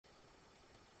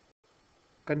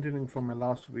continuing from my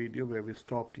last video where we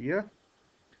stopped here,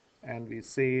 and we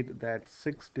said that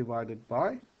 6 divided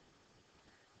by,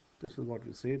 this is what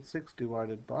we said, 6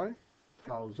 divided by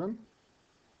 1000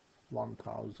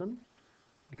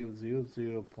 gives you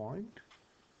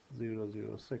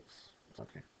 0.006.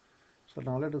 Okay, so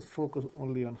now let us focus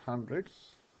only on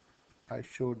hundreds. I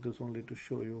showed this only to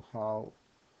show you how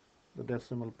the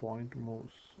decimal point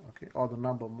moves, okay, or the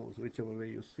number moves, whichever way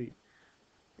you see,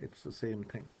 it's the same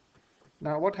thing.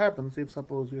 Now what happens if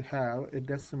suppose you have a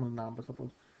decimal number,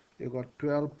 suppose you got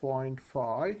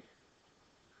 12.5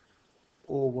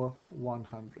 over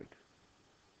 100.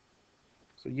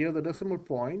 So here the decimal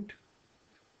point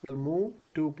will move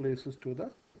 2 places to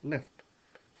the left.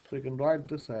 So you can write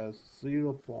this as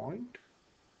 0 point,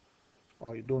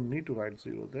 or you don't need to write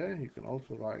 0 there, you can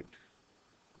also write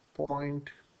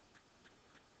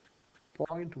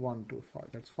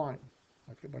 0.125, that's fine.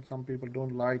 Okay, but some people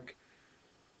don't like,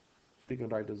 you can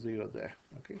write a 0 there.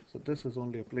 Okay, so this is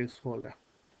only a placeholder.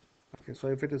 Okay, so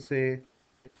if it is say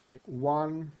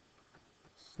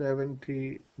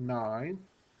 179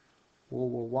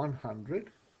 over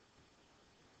 100,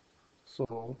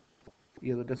 so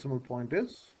here the decimal point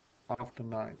is after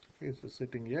 9. Okay, so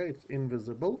sitting here, it's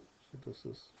invisible, so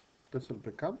this will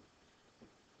become,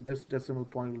 this decimal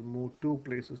point will move 2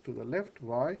 places to the left.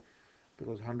 Why?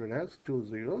 Because 100 has 2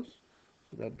 zeros,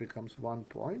 so that becomes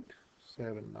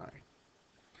 1.79.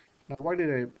 Now why did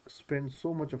I spend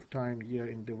so much of time here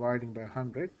in dividing by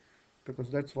 100? Because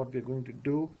that's what we're going to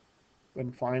do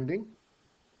when finding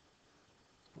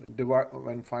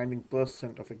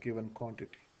percent of a given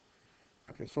quantity.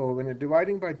 Okay, so when you're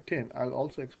dividing by 10, I'll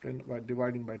also explain by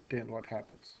dividing by 10 what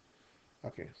happens.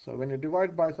 Okay, so when you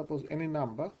divide by, suppose, any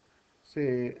number,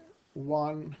 say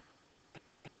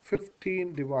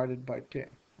 115 divided by 10.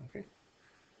 Okay,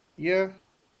 here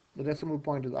the decimal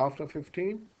point is after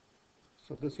 15,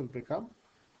 so this will become,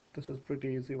 this is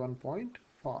pretty easy, 1.5.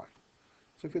 So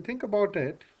if you think about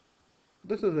it,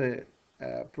 this is a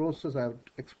process I've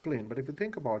explained, but if you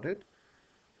think about it,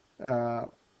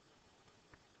 when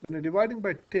you're dividing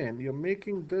by 10, you're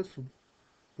making this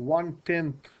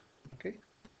 1/10. Okay,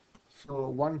 so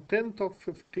 1/10 of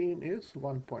 15 is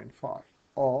 1.5.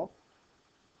 Or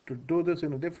to do this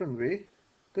in a different way,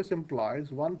 this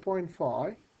implies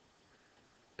 1.5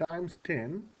 times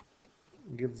 10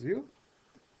 gives you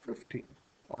 15,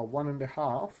 or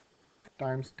 1.5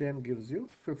 times 10 gives you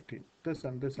 15. This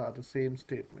and this are the same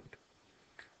statement.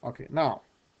 Okay, now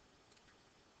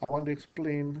I want to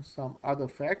explain some other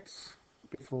facts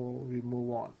before we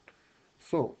move on.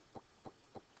 So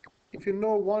if you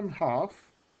know 1/2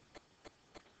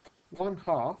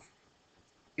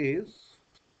 is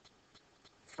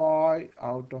 5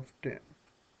 out of 10.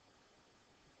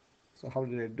 So how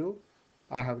did I do?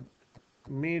 I have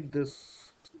made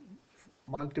this,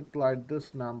 multiplied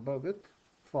this number with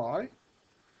 5,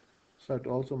 so I'd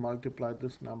also multiply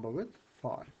this number with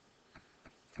 5.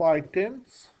 5/10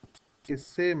 is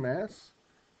same as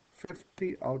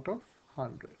 50 out of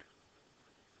 100,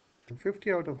 and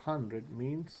 50 out of 100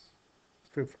 means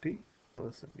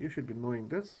 50%. You should be knowing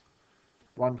this.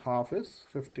 1/2 is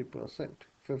 50%.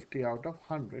 50 out of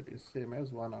 100 is same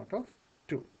as 1 out of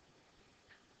 2.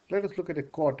 Let us look at a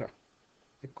quarter.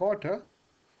 A quarter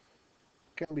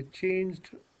can be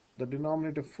changed, the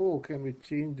denominator 4 can be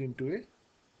changed into a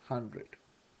 100.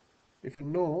 If you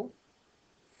know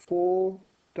 4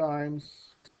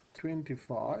 times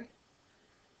 25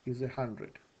 is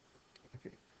 100,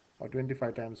 okay, or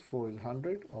 25 times 4 is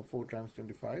 100, or 4 times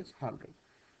 25 is 100.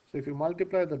 So if you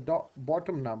multiply the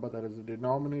bottom number, that is the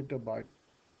denominator, by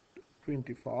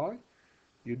 25,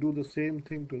 you do the same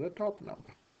thing to the top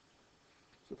number.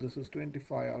 So this is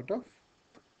 25 out of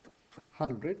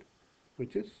 100,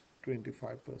 which is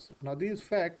 25%. Now these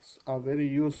facts are very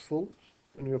useful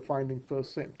when you're finding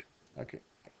percent. Okay,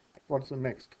 what's the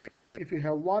next? If you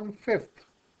have 1/5,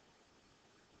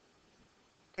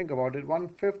 think about it,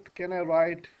 1/5 can I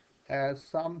write as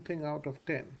something out of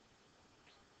 10?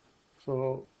 So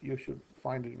you should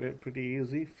find it pretty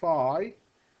easy. 5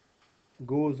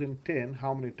 goes in 10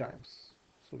 how many times?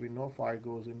 So we know 5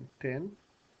 goes in 10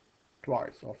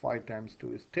 twice, or 5 times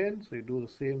 2 is 10, so you do the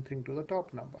same thing to the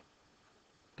top number.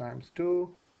 Times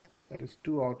 2, that is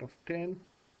 2 out of 10,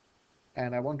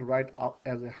 and I want to write up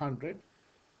as 100,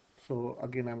 so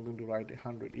again I'm going to write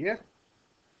 100 here.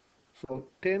 So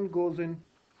 10 goes in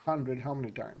 100 how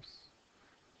many times?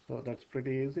 So that's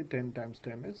pretty easy, 10 times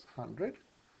 10 is 100,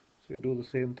 so you do the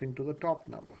same thing to the top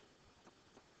number.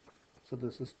 So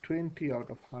this is 20 out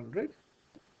of 100,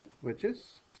 which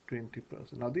is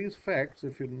 20%. Now these facts,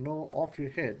 if you know off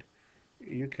your head,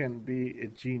 you can be a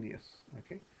genius.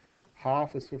 Okay,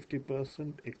 half is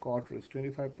 50%, a quarter is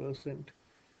 25%,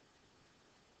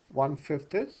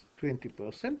 1/5 is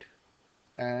 20%,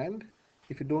 and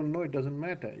if you don't know, it doesn't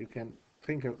matter. You can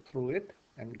think through it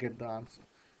and get the answer.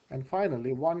 And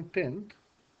finally, 1/10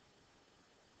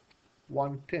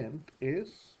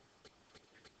 is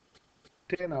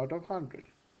 10 out of 100.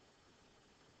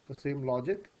 The same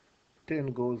logic,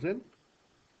 10 goes in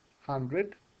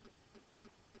 100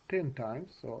 10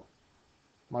 times, so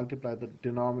multiply the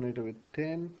denominator with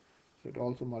 10, so it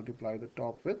also multiply the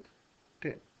top with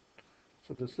 10.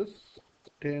 So this is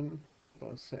 10%.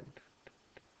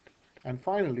 And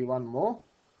finally, one more,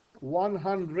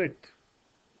 1/100th,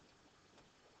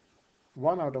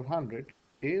 1 out of 100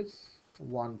 is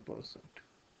 1%.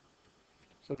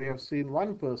 So we have seen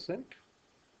 1%,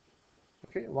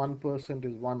 okay, 1%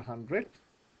 is 1/100th,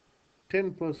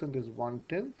 10% is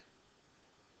 1/10th,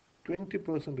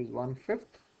 20% is 1/5,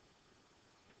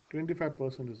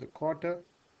 25% is a quarter,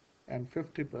 and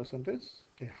 50% is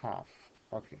a half.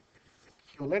 Okay,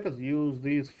 so let us use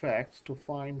these facts to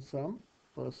find some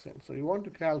percent. So you want to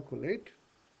calculate,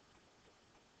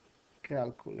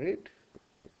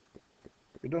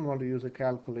 you don't want to use a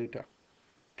calculator,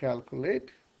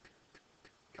 calculate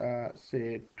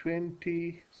say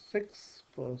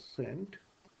 26%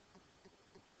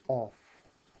 of,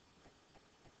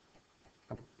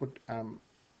 I'm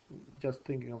just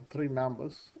thinking of three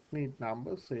numbers, neat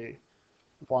numbers, say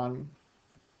 $1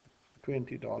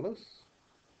 $20,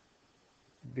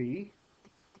 B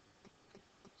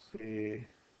say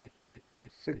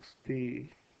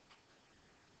 60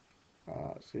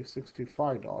 say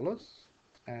 $65,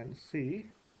 and C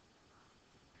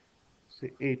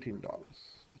say $18.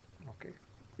 Okay,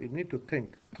 we need to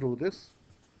think through this.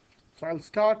 So I'll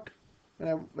start,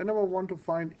 whenever I want to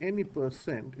find any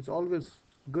percent, it's always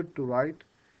good to write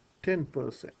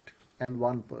 10% and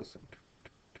 1%.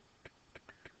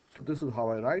 So this is how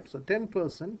I write. So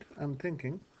 10%, I'm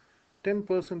thinking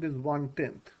 10% is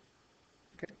 1/10.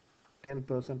 Okay,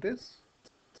 10% is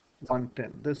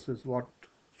 1/10. This is what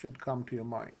should come to your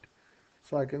mind.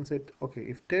 So I can say, okay,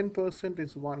 if 10%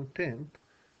 is 1/10,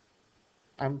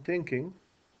 I'm thinking,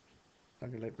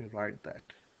 okay, let me write that.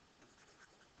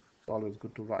 It's always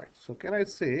good to write. So can I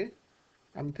say,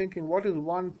 I'm thinking, what is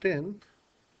 1/10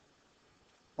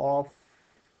 of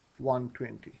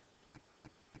 120?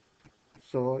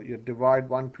 So you divide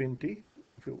 120.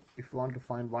 If you want to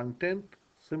find 1/10,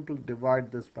 simply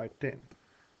divide this by 10.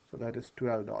 So that is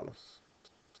 $12.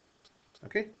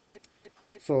 Okay.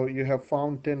 So you have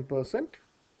found 10%.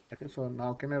 Okay. So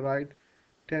now can I write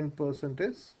 10%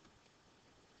 is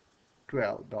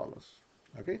 $12.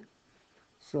 Okay.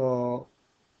 So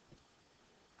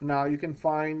now you can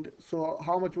find, so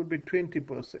how much would be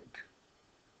 20%?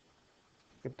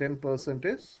 If 10%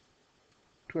 is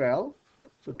 12,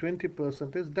 so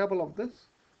 20% is double of this,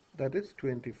 that is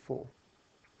 24.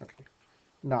 Okay.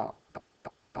 Now,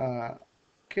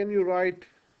 can you write,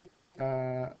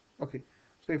 okay,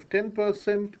 so if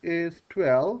 10% is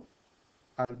 12,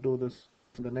 I'll do this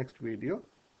in the next video.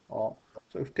 So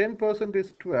if 10%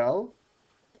 is 12,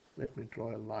 let me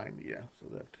draw a line here so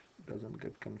that it doesn't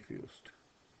get confused.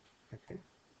 Okay.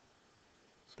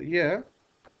 So here,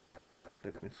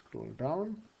 let me scroll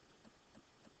down.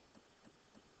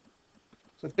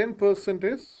 So 10%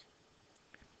 is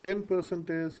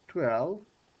 12.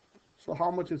 So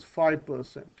how much is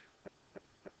 5%?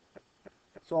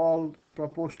 It's all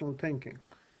proportional thinking.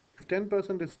 If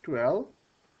 10% is 12,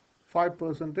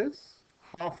 5% is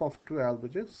half of 12,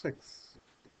 which is 6.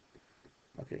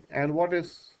 Okay, and what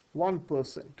is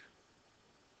 1%?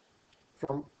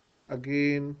 From,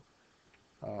 again,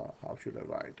 how should I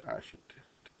write?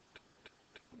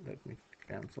 Let me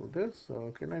cancel this.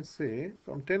 So can I say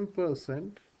from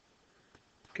 10%,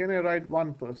 can I write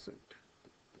 1%?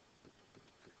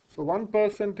 So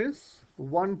 1% is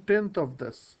 1/10 of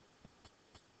this.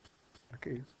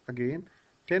 Okay, again,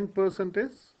 10%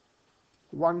 is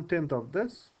 1/10 of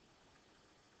this,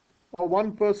 or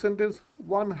 1% is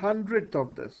 1/100th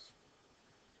of this.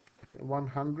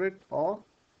 1/100, or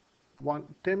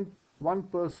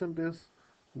 1% is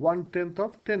 1/10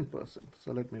 of 10%.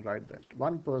 So let me write that.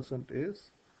 1%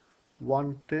 is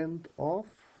 1/10 of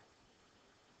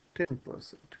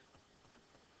 10%.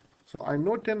 So I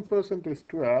know 10% is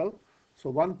 12, so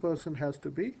 1% has to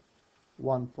be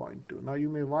 1.2. Now you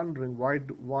may be wondering, why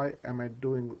am I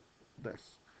doing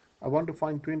this? I want to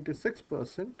find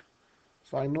 26%,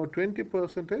 so I know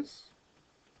 20% is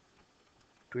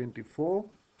 24.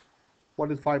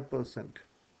 What is 5%?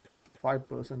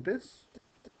 5% is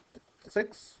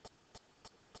 6,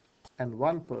 and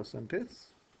 1%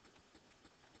 is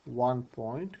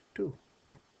 1.2.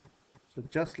 So So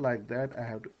just like that, I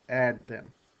have to add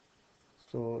them.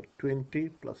 So 20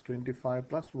 plus 25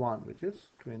 plus 1, which is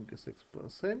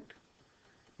 26%,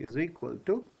 is equal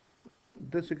to,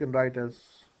 this you can write as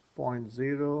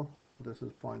 0.0, this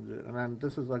is 0.0, and then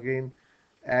this is again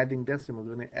adding decimals.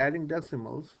 When you're adding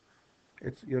decimals,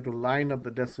 you have to line up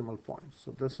the decimal points.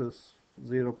 So this is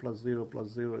 0 plus 0 plus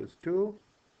 0 is 2,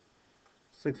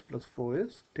 6 plus 4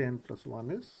 is 10 plus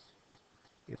 1 is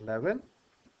 11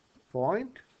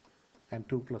 point, and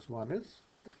 2 plus 1 is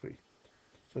 3.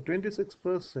 So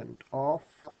 26% of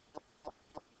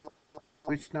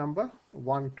which number?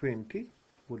 120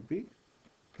 would be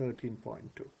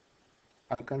 13.2.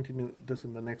 I'll continue this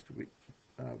in the next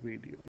video.